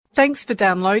Thanks for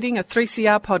downloading a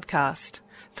 3CR podcast.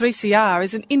 3CR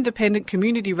is an independent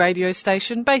community radio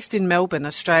station based in Melbourne,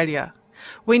 Australia.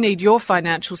 We need your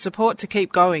financial support to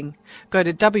keep going. Go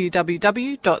to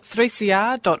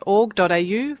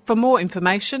www.3cr.org.au for more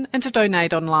information and to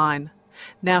donate online.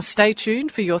 Now stay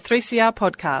tuned for your 3CR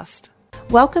podcast.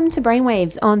 Welcome to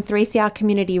Brainwaves on 3CR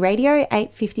Community Radio,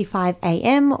 8:55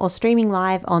 AM or streaming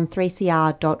live on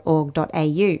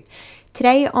 3cr.org.au.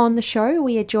 Today on the show,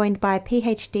 we are joined by a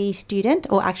PhD student,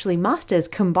 or actually master's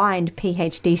combined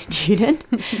PhD student,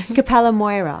 Capella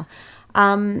Moira,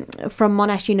 from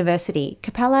Monash University.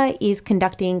 Capella is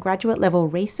conducting graduate level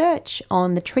research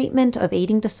on the treatment of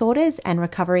eating disorders and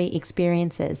recovery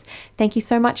experiences. Thank you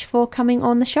so much for coming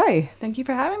on the show. Thank you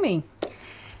for having me.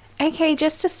 Okay,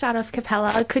 just to start off,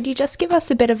 Capella, could you just give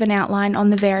us a bit of an outline on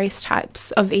the various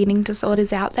types of eating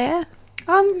disorders out there?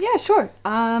 Yeah, sure.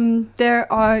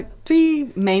 There are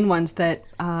three main ones that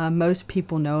most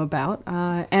people know about.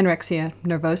 Anorexia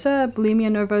nervosa,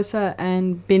 bulimia nervosa,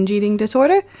 and binge eating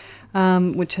disorder,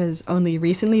 which has only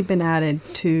recently been added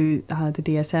to the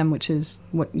DSM, which is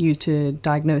what used to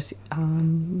diagnose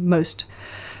most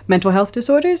mental health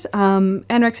disorders.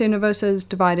 Anorexia nervosa is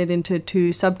divided into two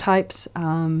subtypes,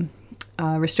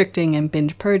 restricting and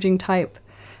binge purging type.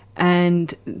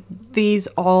 And these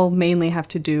all mainly have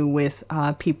to do with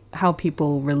how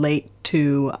people relate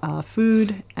to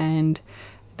food and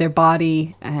their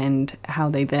body and how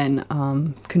they then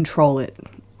control it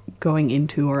going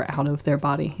into or out of their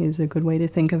body is a good way to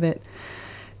think of it.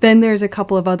 Then there's a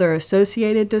couple of other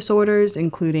associated disorders,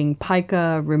 including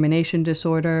pica, rumination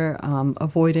disorder,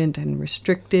 avoidant and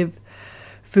restrictive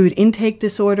food intake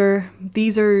disorder.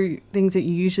 These are things that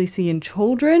you usually see in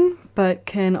children, but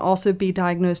can also be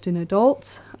diagnosed in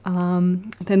adults.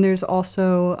 Then there's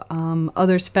also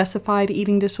other specified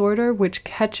eating disorder, which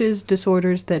catches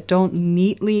disorders that don't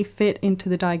neatly fit into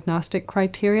the diagnostic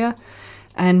criteria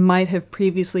and might have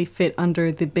previously fit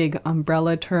under the big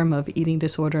umbrella term of eating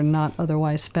disorder not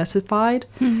otherwise specified.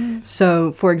 Mm-hmm.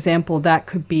 So, for example, that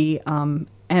could be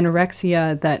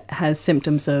anorexia that has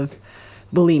symptoms of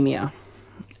bulimia.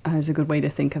 Is a good way to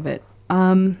think of it.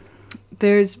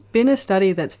 There's been a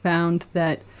study that's found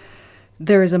that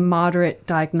there is a moderate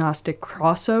diagnostic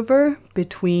crossover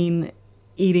between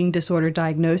eating disorder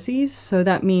diagnoses. So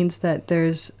that means that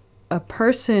there's a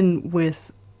person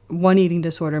with one eating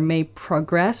disorder may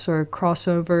progress or cross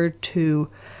over to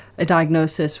a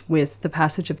diagnosis with the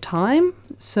passage of time.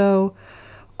 So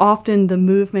often the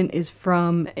movement is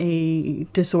from a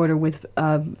disorder with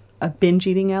a binge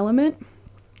eating element.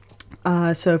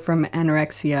 So from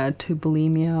anorexia to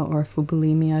bulimia or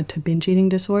bulimia to binge eating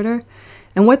disorder.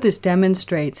 And what this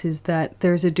demonstrates is that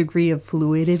there's a degree of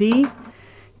fluidity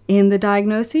in the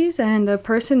diagnoses, and a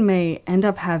person may end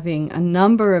up having a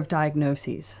number of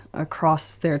diagnoses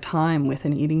across their time with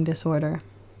an eating disorder.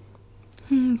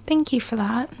 Thank you for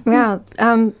that. Wow.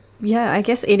 Yeah, I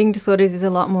guess eating disorders is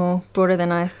a lot more broader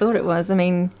than I thought it was. I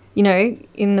mean, you know,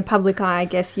 in the public eye, I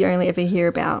guess you only ever hear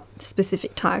about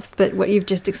specific types, but what you've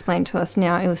just explained to us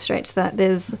now illustrates that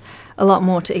there's a lot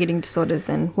more to eating disorders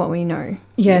than what we know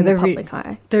in the public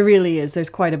eye. There really is. There's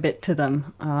quite a bit to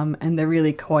them, and they're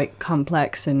really quite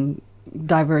complex and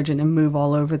divergent and move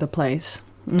all over the place.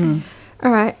 All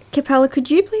right. Capella,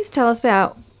 could you please tell us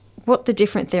about what the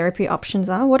different therapy options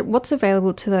are? What's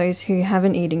available to those who have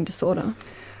an eating disorder?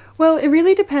 Well, it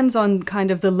really depends on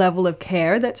kind of the level of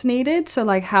care that's needed. So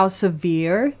like how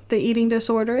severe the eating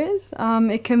disorder is.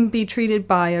 It can be treated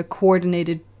by a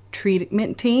coordinated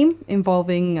treatment team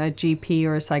involving a GP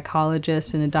or a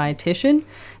psychologist and a dietitian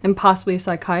and possibly a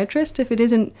psychiatrist if it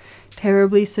isn't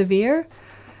terribly severe.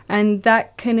 And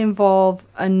that can involve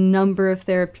a number of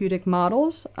therapeutic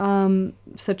models,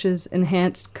 such as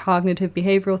enhanced cognitive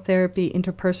behavioral therapy,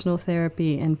 interpersonal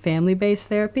therapy, and family-based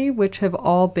therapy, which have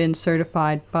all been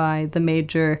certified by the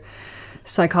major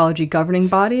psychology governing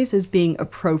bodies as being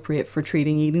appropriate for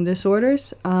treating eating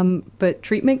disorders. But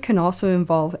treatment can also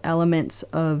involve elements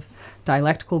of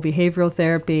dialectical behavioral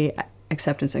therapy,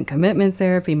 acceptance and commitment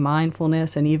therapy,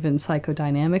 mindfulness, and even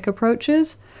psychodynamic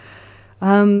approaches.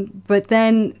 But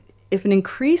then if an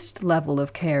increased level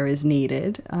of care is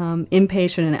needed,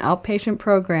 inpatient and outpatient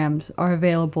programs are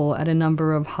available at a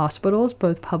number of hospitals,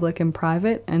 both public and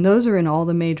private, and those are in all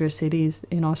the major cities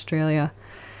in Australia.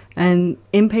 And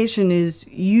inpatient is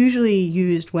usually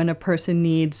used when a person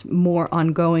needs more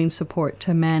ongoing support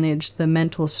to manage the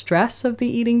mental stress of the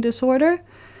eating disorder.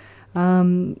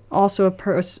 Also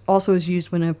is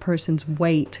used when a person's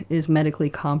weight is medically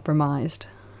compromised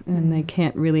and they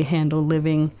can't really handle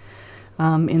living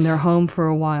in their home for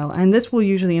a while. And this will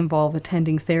usually involve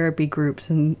attending therapy groups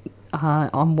and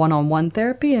on one-on-one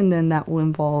therapy, and then that will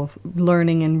involve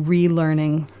learning and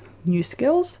relearning new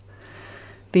skills.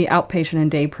 The outpatient and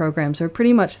day programs are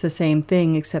pretty much the same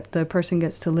thing, except the person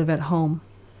gets to live at home.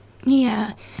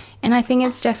 Yeah, and I think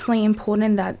it's definitely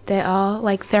important that there are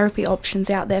like therapy options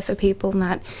out there for people, and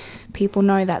that people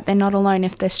know that they're not alone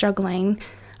if they're struggling.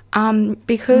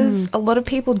 Because a lot of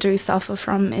people do suffer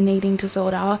from an eating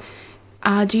disorder.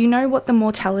 Do you know what the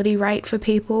mortality rate for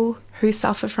people who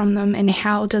suffer from them, and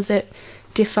how does it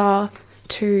differ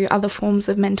to other forms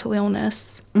of mental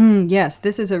illness? Yes,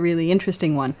 this is a really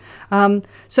interesting one.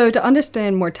 So to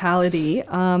understand mortality,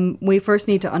 we first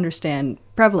need to understand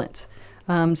prevalence.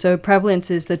 So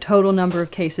prevalence is the total number of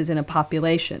cases in a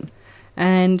population.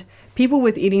 And people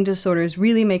with eating disorders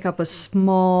really make up a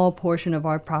small portion of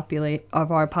our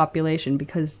population,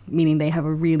 because meaning they have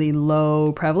a really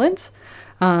low prevalence.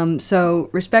 So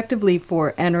respectively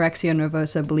for anorexia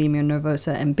nervosa, bulimia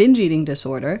nervosa, and binge eating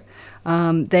disorder,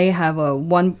 they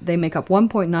make up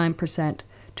 1.9%,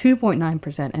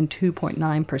 2.9%, and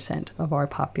 2.9% of our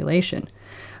population.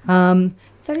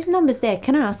 Those numbers there,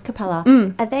 can I ask, Capella,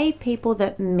 are they people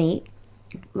that meet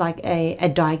like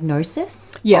a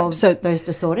diagnosis of those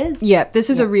disorders? Yeah,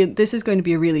 this is going to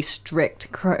be a really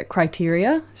strict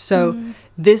criteria. So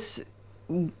these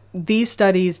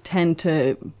studies tend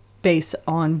to base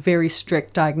on very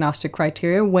strict diagnostic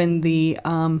criteria. When the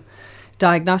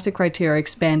diagnostic criteria are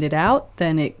expanded out,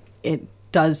 then it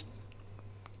does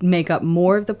make up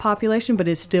more of the population, but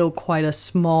is still quite a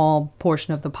small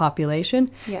portion of the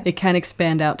population. Yeah. It can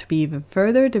expand out to be even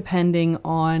further, depending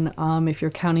on if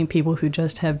you're counting people who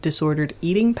just have disordered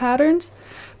eating patterns.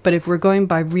 But if we're going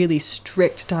by really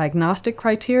strict diagnostic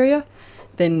criteria,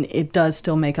 then it does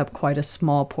still make up quite a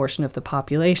small portion of the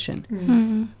population.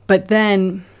 Mm-hmm. But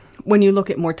then when you look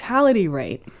at mortality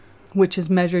rate, which is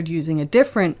measured using a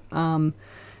different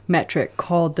metric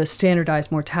called the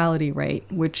standardized mortality rate,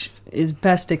 which is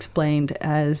best explained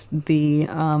as the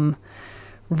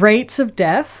rates of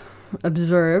death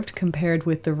observed compared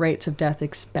with the rates of death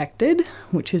expected,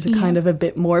 which is kind of a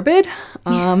bit morbid.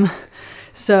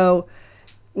 So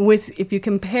if you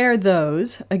compare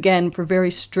those, again, for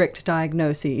very strict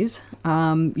diagnoses,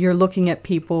 you're looking at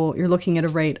a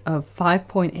rate of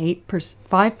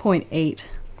 5.8,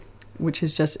 which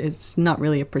is it's not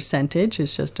really a percentage,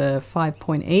 it's just a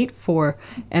 5.8 for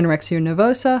anorexia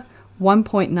nervosa,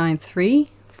 1.93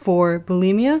 for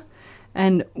bulimia,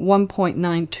 and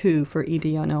 1.92 for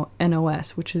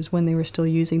EDNOS, which is when they were still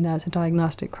using that as a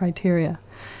diagnostic criteria.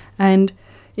 And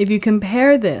if you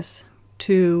compare this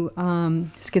to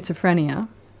schizophrenia,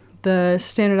 the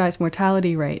standardized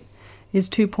mortality rate is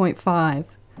 2.5,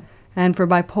 and for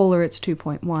bipolar it's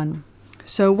 2.1.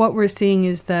 So what we're seeing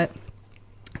is that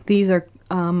these are,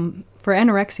 for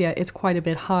anorexia, it's quite a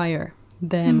bit higher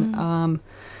than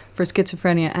for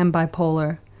schizophrenia and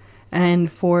bipolar.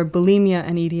 And for bulimia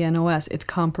and EDNOS, it's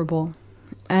comparable.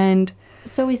 And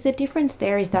so is the difference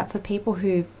there, is that for people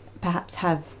who perhaps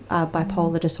have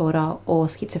bipolar disorder or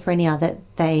schizophrenia, that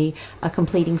they are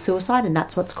completing suicide and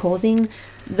that's what's causing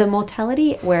the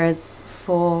mortality, whereas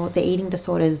for the eating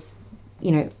disorders,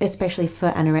 especially for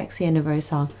anorexia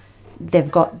nervosa,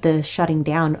 they've got the shutting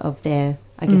down of their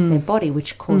body,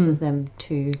 which causes them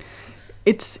to...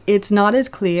 It's not as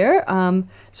clear.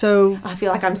 So I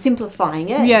feel like I'm simplifying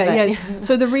it. Yeah.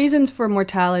 So the reasons for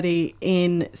mortality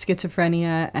in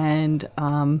schizophrenia and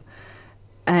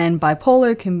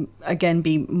bipolar can, again,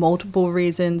 be multiple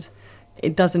reasons.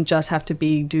 It doesn't just have to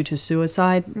be due to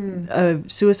suicide.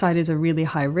 Suicide is a really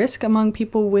high risk among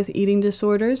people with eating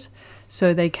disorders,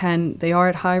 so they are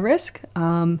at high risk.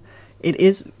 They're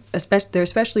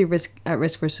especially at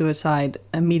risk for suicide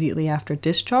immediately after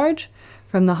discharge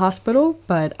from the hospital,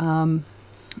 but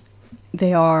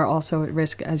they are also at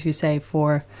risk, as you say,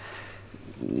 for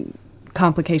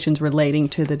complications relating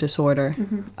to the disorder.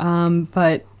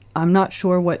 But I'm not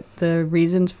sure what the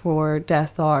reasons for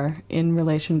death are in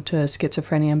relation to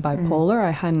schizophrenia and bipolar.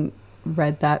 I hadn't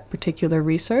read that particular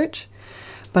research,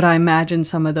 but I imagine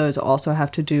some of those also have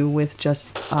to do with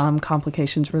just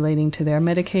complications relating to their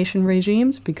medication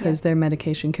regimes, because their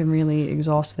medication can really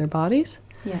exhaust their bodies.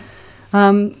 Yeah.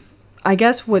 I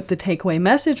guess what the takeaway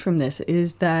message from this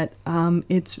is that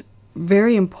it's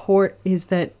very important, is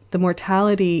that the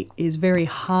mortality is very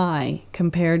high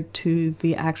compared to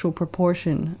the actual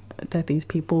proportion that these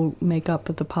people make up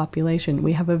of the population.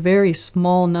 We have a very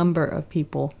small number of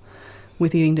people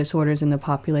with eating disorders in the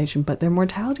population, but their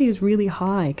mortality is really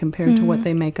high compared to what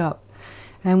they make up.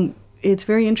 And it's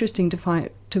very interesting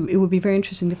it would be very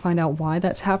interesting to find out why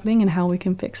that's happening and how we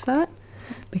can fix that,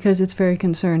 because it's very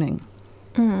concerning.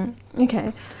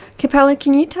 Okay. Capella,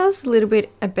 can you tell us a little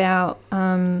bit about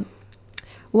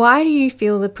why do you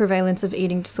feel the prevalence of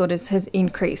eating disorders has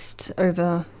increased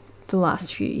over the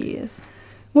last few years?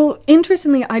 Well,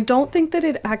 interestingly, I don't think that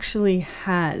it actually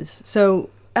has. So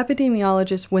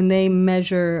epidemiologists, when they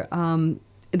measure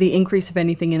the increase of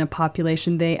anything in a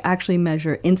population, they actually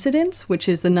measure incidence, which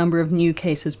is the number of new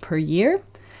cases per year.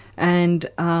 And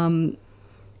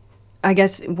I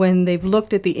guess when they've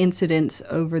looked at the incidence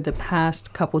over the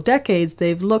past couple decades,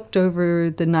 they've looked over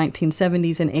the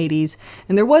 1970s and 80s,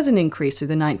 and there was an increase through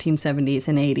the 1970s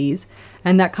and 80s,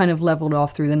 and that kind of leveled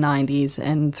off through the 90s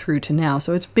and through to now.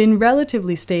 So it's been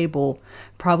relatively stable,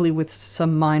 probably with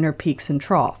some minor peaks and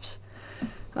troughs.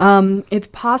 It's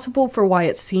possible for why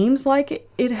it seems like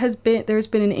there's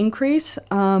been an increase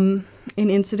in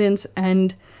incidence,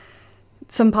 and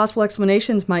some possible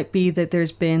explanations might be that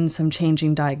there's been some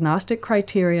changing diagnostic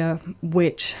criteria,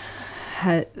 which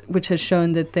has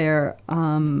shown that there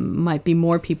might be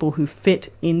more people who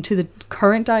fit into the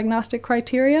current diagnostic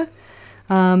criteria.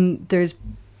 There's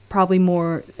probably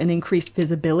an increased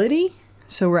visibility.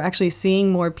 So we're actually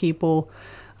seeing more people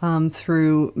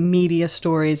through media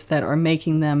stories that are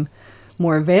making them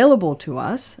more available to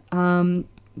us.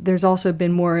 There's also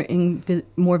been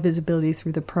more visibility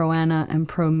through the pro-ana and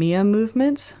pro-Mia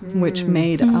movements, which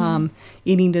made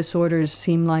eating disorders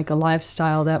seem like a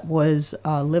lifestyle that was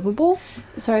livable.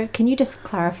 So can you just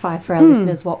clarify for our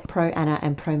listeners what pro-ana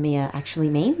and pro-Mia actually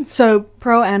means? So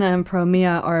pro-ana and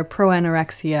pro-Mia are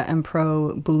pro-anorexia and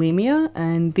pro-bulimia,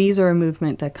 and these are a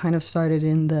movement that kind of started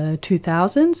in the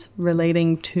 2000s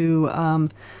relating to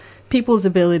people's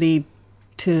ability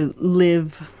to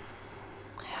live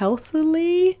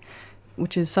healthily,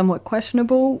 which is somewhat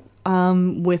questionable,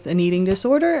 with an eating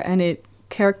disorder, and it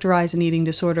characterized an eating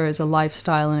disorder as a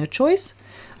lifestyle and a choice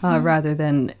rather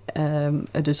than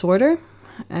a disorder.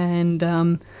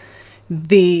 And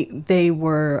they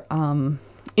were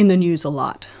in the news a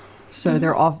lot. So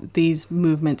these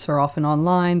movements are often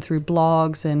online through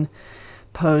blogs and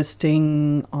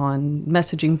posting on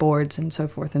messaging boards and so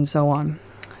forth and so on.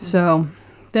 So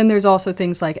then there's also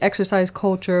things like exercise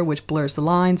culture, which blurs the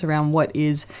lines around what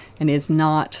is and is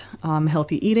not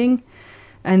healthy eating.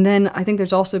 And then I think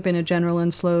there's also been a general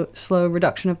and slow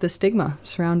reduction of the stigma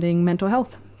surrounding mental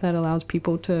health that allows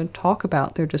people to talk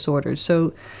about their disorders.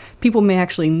 So people may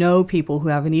actually know people who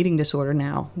have an eating disorder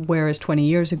now, whereas 20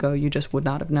 years ago you just would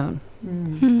not have known.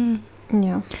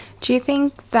 Yeah. Do you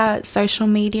think that social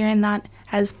media and that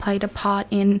has played a part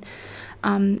in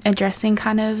addressing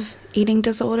kind of eating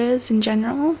disorders in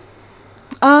general?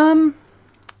 I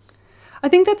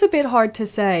think that's a bit hard to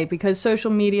say because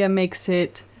social media makes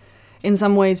it in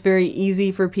some ways very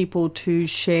easy for people to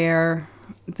share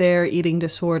their eating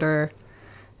disordered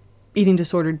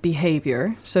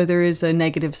behavior. So there is a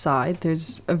negative side.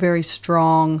 There's a very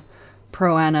strong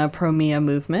pro-ana, pro-Mia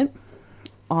movement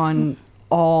on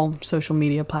all social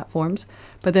media platforms.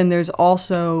 But then there's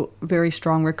also very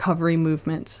strong recovery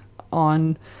movements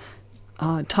on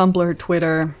Tumblr,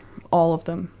 Twitter, all of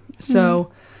them.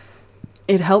 So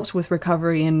it helps with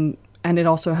recovery and it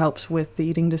also helps with the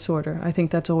eating disorder. I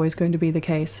think that's always going to be the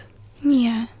case.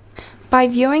 Yeah. By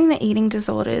viewing the eating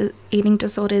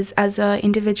disorders as an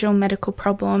individual medical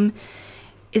problem,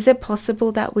 is it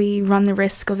possible that we run the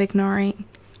risk of ignoring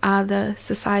the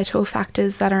societal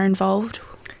factors that are involved?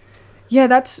 Yeah,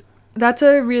 that's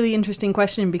a really interesting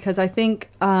question because I think,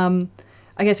 I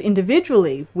guess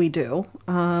individually we do.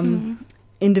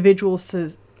 Individuals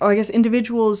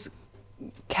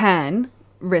can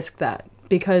risk that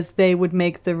because they would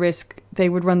run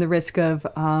the risk of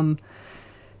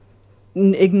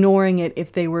ignoring it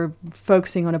if they were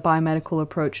focusing on a biomedical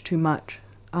approach too much.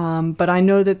 But I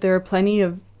know that there are plenty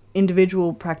of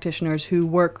individual practitioners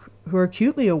who are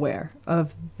acutely aware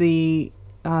of the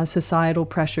societal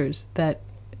pressures that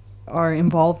are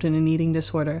involved in an eating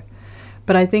disorder.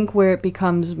 But I think where it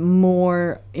becomes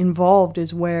more involved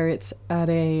is where it's at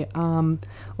a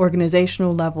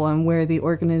organizational level and where the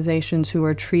organizations who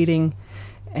are treating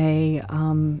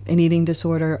an eating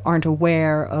disorder aren't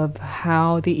aware of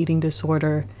how the eating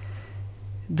disorder,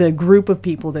 the group of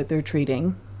people that they're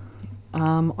treating,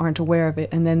 aren't aware of it,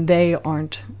 and then they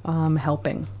aren't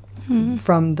helping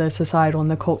from the societal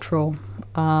and the cultural.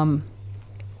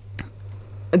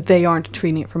 They aren't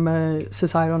treating it from a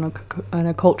societal and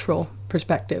a cultural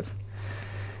perspective.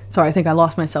 Sorry, I think I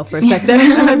lost myself for a sec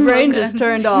there. My brain just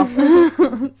turned off.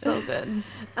 So good.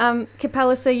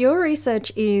 Capella, so your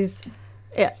research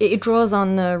it draws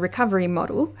on the recovery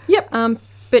model. Yep.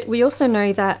 But we also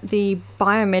know that the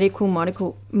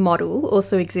biomedical model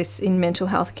also exists in mental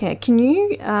health care. Can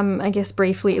you, I guess,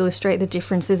 briefly illustrate the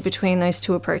differences between those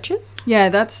two approaches? Yeah,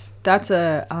 that's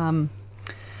a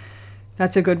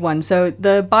good one. So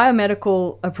the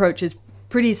biomedical approach is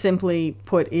pretty simply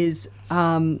put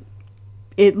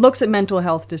it looks at mental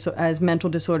health as mental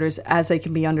disorders as they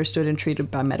can be understood and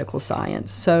treated by medical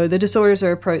science. So the disorders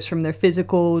are approached from their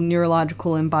physical,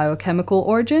 neurological, and biochemical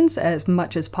origins as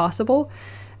much as possible,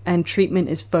 and treatment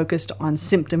is focused on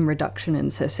symptom reduction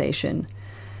and cessation.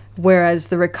 Whereas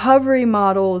the recovery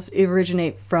models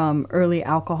originate from early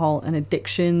alcohol and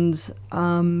addictions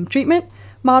treatment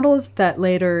models that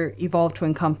later evolved to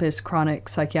encompass chronic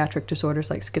psychiatric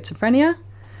disorders like schizophrenia.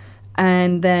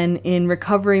 And then in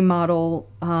recovery model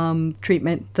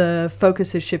treatment, the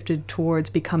focus has shifted towards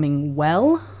becoming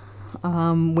well,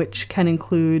 which can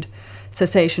include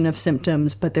cessation of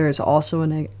symptoms, but there is also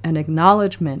an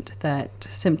acknowledgement that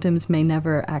symptoms may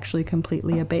never actually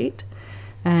completely abate.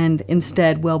 And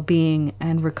instead, well-being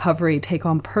and recovery take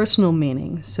on personal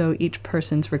meaning. So each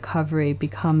person's recovery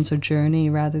becomes a journey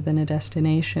rather than a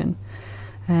destination.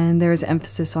 And there is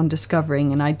emphasis on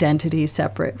discovering an identity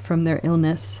separate from their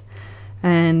illness,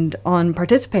 and on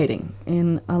participating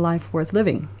in a life worth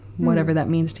living, whatever that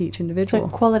means to each individual.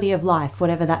 So quality of life,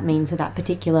 whatever that means to that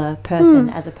particular person,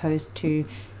 as opposed to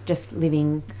just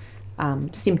living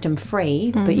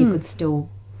symptom-free, but you could still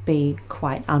be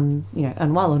quite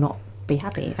unwell or not be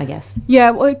happy, I guess.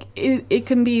 Yeah, well, it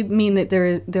can mean that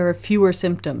there are fewer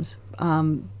symptoms.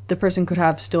 The person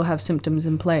could still have symptoms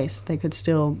in place. They could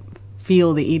still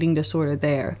feel the eating disorder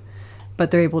there,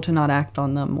 but they're able to not act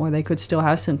on them, or they could still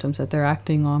have symptoms that they're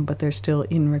acting on, but they're still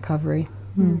in recovery.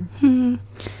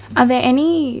 Are there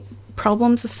any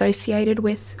problems associated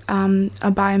with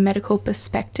a biomedical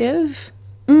perspective?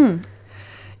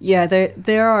 Yeah,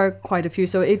 there are quite a few.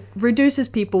 So it reduces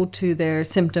people to their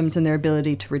symptoms and their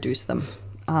ability to reduce them,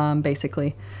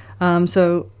 basically.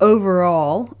 So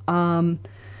overall,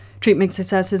 treatment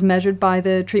success is measured by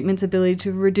the treatment's ability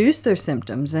to reduce their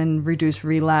symptoms and reduce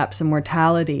relapse and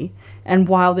mortality. And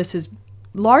while this is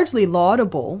largely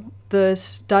laudable, the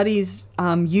studies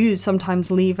used sometimes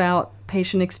leave out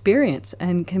patient experience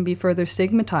and can be further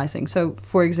stigmatizing. So,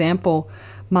 for example,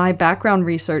 my background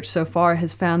research so far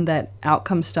has found that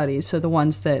outcome studies, so the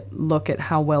ones that look at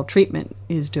how well treatment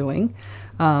is doing,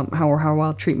 how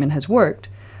well treatment has worked,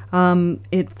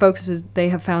 they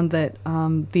have found that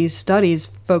these studies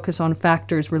focus on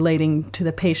factors relating to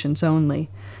the patients only,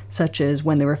 such as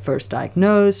when they were first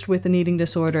diagnosed with an eating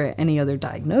disorder, any other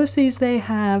diagnoses they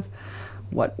have,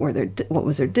 what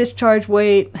was their discharge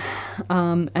weight,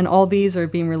 and all these are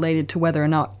being related to whether or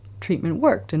not treatment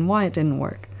worked and why it didn't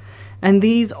work. And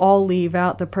these all leave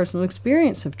out the personal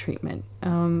experience of treatment,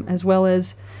 as well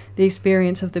as the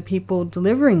experience of the people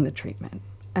delivering the treatment.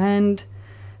 And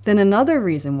then another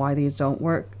reason why these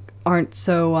aren't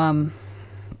so, one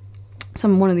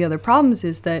of the other problems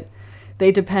is that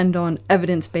they depend on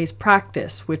evidence-based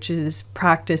practice, which is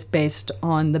practice based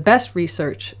on the best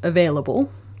research available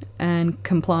and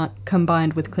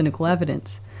combined with clinical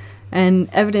evidence. And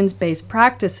evidence-based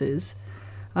practices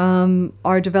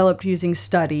are developed using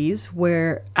studies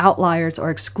where outliers are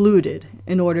excluded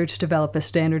in order to develop a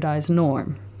standardized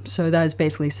norm. So that is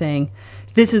basically saying,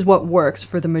 this is what works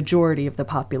for the majority of the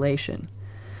population.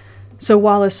 So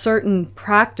while a certain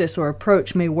practice or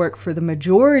approach may work for the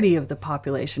majority of the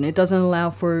population, it doesn't allow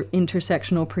for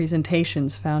intersectional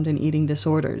presentations found in eating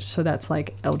disorders. So that's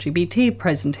like LGBT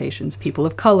presentations, people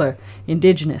of color,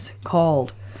 indigenous,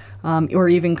 CALD, or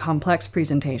even complex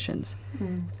presentations.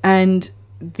 And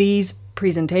these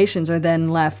presentations are then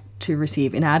left to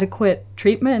receive inadequate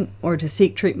treatment or to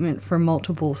seek treatment from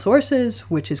multiple sources,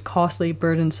 which is costly,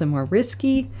 burdensome, or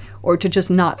risky, or to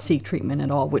just not seek treatment at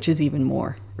all, which is even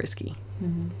more risky.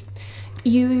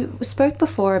 You spoke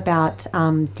before about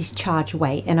discharge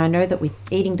weight, and I know that with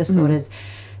eating disorders,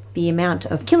 the amount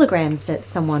of kilograms that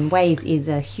someone weighs is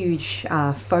a huge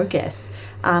focus.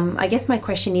 I guess my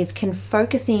question is, can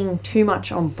focusing too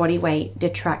much on body weight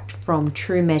detract from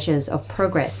true measures of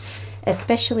progress,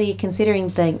 especially considering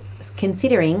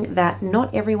that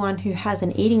not everyone who has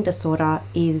an eating disorder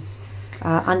is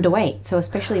underweight? So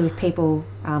especially with people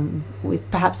with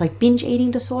perhaps like binge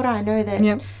eating disorder, I know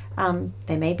that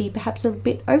they may be perhaps a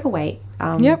bit overweight.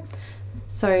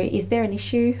 So is there an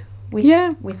issue with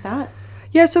that?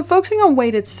 Yeah, so focusing on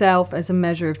weight itself as a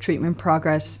measure of treatment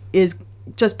progress is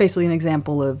just basically an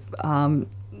example of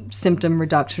symptom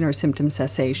reduction or symptom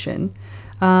cessation.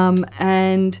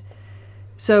 And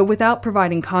so without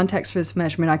providing context for this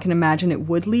measurement, I can imagine it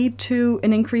would lead to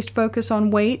an increased focus on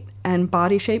weight and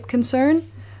body shape concern.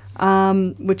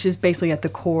 which is basically at the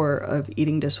core of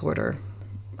eating disorder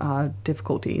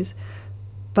difficulties.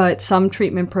 But some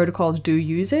treatment protocols do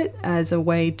use it as a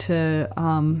way to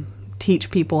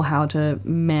teach people how to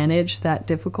manage that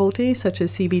difficulty, such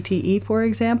as CBTE, for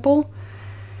example.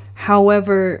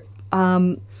 However,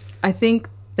 I think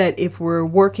that if we're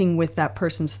working with that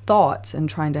person's thoughts and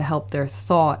trying to help their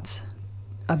thoughts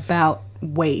about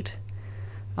weight,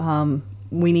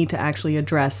 we need to actually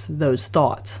address those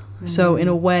thoughts. So in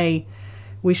a way,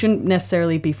 we shouldn't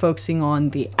necessarily be focusing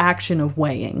on the action of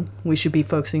weighing. We should be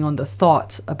focusing on the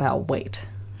thoughts about weight.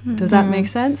 Does that make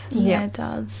sense? Yeah, it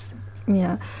does.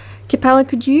 Yeah. Kipala,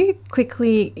 could you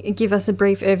quickly give us a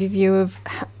brief overview of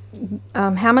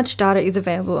how much data is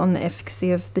available on the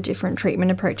efficacy of the different treatment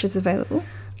approaches available?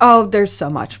 Oh, there's so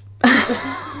much.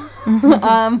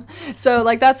 So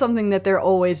like that's something that they're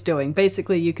always doing.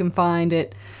 Basically, you can find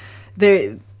it.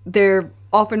 They're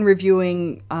often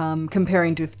reviewing,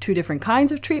 comparing to two different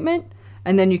kinds of treatment,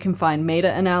 and then you can find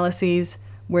meta-analyses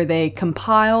where they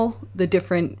compile the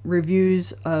different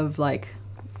reviews of like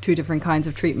two different kinds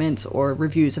of treatments or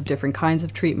reviews of different kinds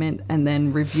of treatment, and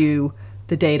then review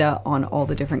the data on all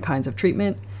the different kinds of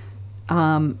treatment.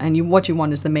 And what you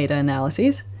want is the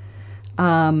meta-analyses.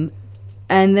 And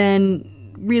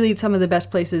then really some of the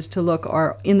best places to look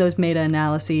are in those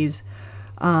meta-analyses,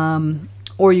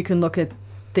 or you can look at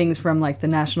things from like the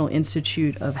National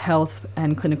Institute of Health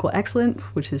and Clinical Excellence,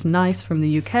 which is NICE from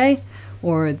the UK,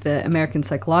 or the American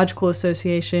Psychological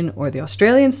Association, or the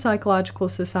Australian Psychological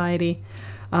Society,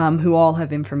 who all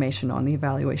have information on the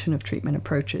evaluation of treatment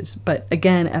approaches. But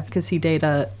again, efficacy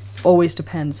data always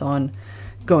depends on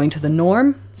going to the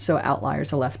norm, so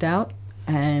outliers are left out,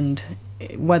 and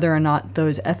whether or not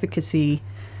those efficacy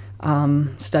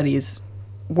studies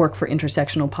work for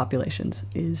intersectional populations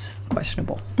is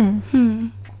questionable.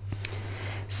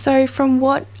 So from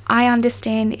what I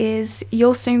understand is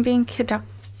you'll soon be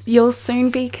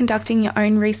conducting your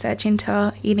own research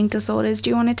into eating disorders. Do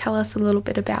you want to tell us a little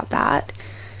bit about that?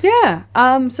 Yeah.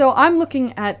 So I'm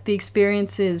looking at the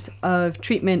experiences of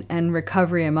treatment and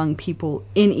recovery among people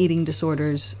in eating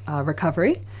disorders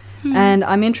recovery. And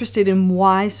I'm interested in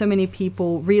why so many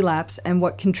people relapse and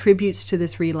what contributes to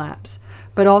this relapse,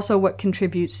 but also what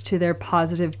contributes to their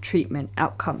positive treatment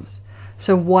outcomes.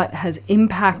 So what has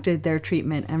impacted their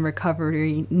treatment and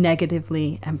recovery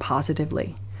negatively and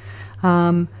positively.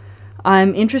 I'm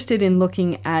interested in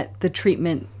looking at the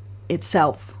treatment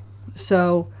itself.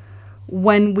 So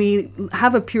when we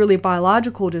have a purely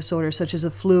biological disorder, such as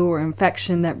a flu or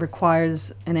infection that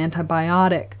requires an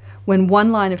antibiotic, when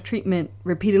one line of treatment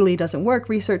repeatedly doesn't work,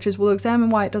 researchers will examine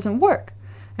why it doesn't work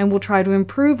and will try to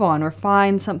improve on or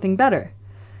find something better.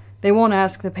 They won't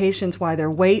ask the patients why their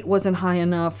weight wasn't high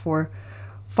enough or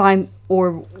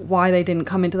why they didn't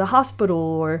come into the hospital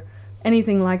or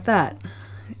anything like that.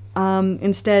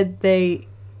 Instead, they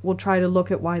will try to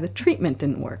look at why the treatment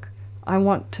didn't work. I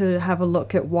want to have a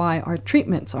look at why our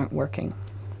treatments aren't working.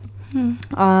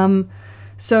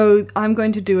 So I'm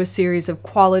going to do a series of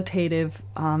qualitative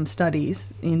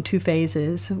studies in two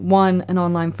phases. One, an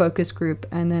online focus group,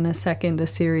 and then a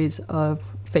series of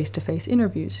face-to-face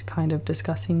interviews kind of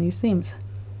discussing these themes.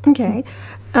 Okay.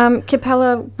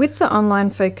 Kipala, with the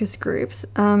online focus groups,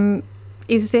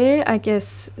 is there, I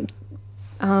guess,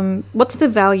 what's the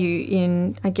value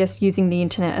in, I guess, using the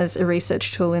internet as a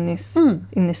research tool in this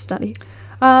study?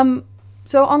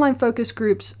 So online focus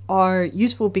groups are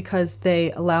useful because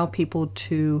they allow people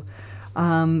to,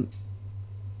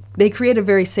 they create a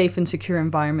very safe and secure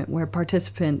environment where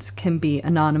participants can be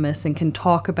anonymous and can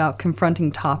talk about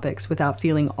confronting topics without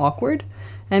feeling awkward.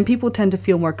 And people tend to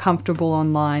feel more comfortable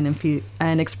online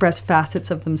and express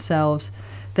facets of themselves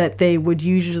that they would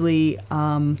usually,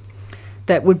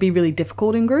 that would be really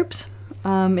difficult in groups.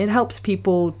 It helps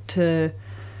people to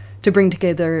bring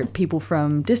together people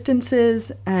from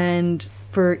distances, and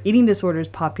for eating disorders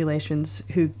populations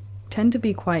who tend to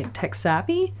be quite tech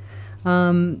savvy,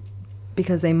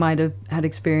 because they might have had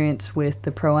experience with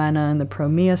the Pro-Ana and the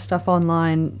Pro-Mia stuff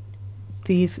online,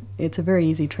 it's a very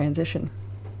easy transition.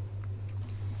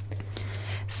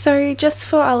 So just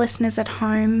for our listeners at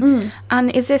home,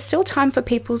 is there still time for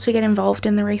people to get involved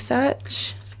in the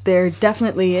research? There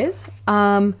definitely is.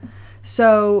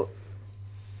 So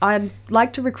I'd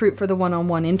like to recruit for the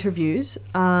one-on-one interviews,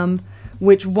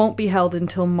 which won't be held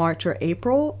until March or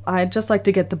April. I'd just like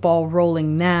to get the ball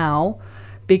rolling now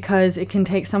because it can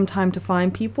take some time to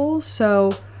find people.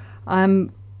 So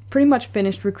I'm pretty much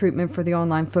finished recruitment for the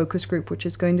online focus group, which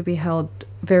is going to be held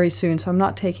very soon. So I'm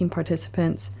not taking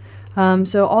participants.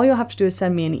 So all you'll have to do is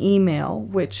send me an email,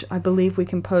 which I believe we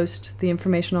can post the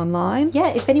information online. Yeah,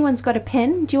 if anyone's got a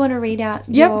pen, do you want to read out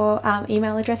your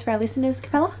email address for our listeners,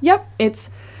 Capella? Yep, it's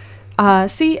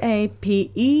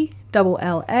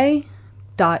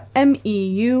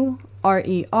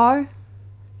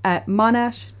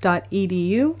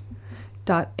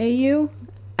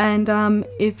And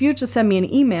if you just send me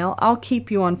an email, I'll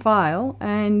keep you on file,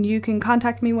 and you can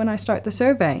contact me when I start the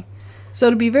survey. So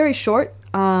it'll be very short.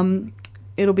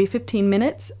 It'll be 15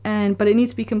 minutes, but it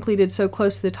needs to be completed so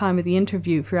close to the time of the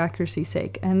interview for accuracy's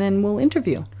sake, and then we'll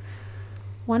interview.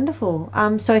 Wonderful.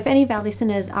 So if any of our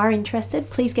listeners are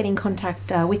interested, please get in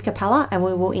contact with Capella, and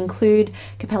we will include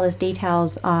Capella's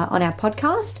details on our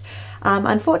podcast.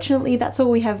 Unfortunately, that's all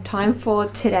we have time for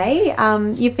today.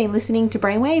 You've been listening to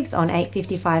Brainwaves on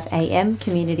 8:55 AM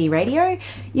Community Radio.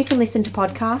 You can listen to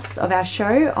podcasts of our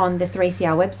show on the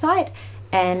 3CR website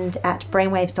and at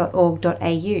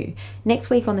brainwaves.org.au. Next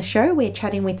week on the show, we're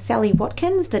chatting with Sally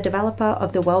Watkins, the developer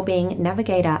of the Wellbeing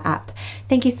Navigator app.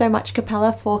 Thank you so much,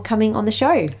 Capella, for coming on the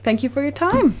show. Thank you for your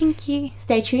time. Thank you.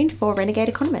 Stay tuned for Renegade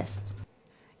Economists.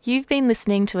 You've been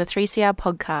listening to a 3CR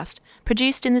podcast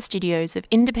produced in the studios of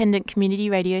independent community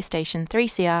radio station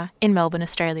 3CR in Melbourne,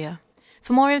 Australia.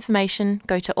 For more information,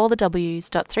 go to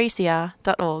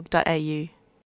allthews.3cr.org.au.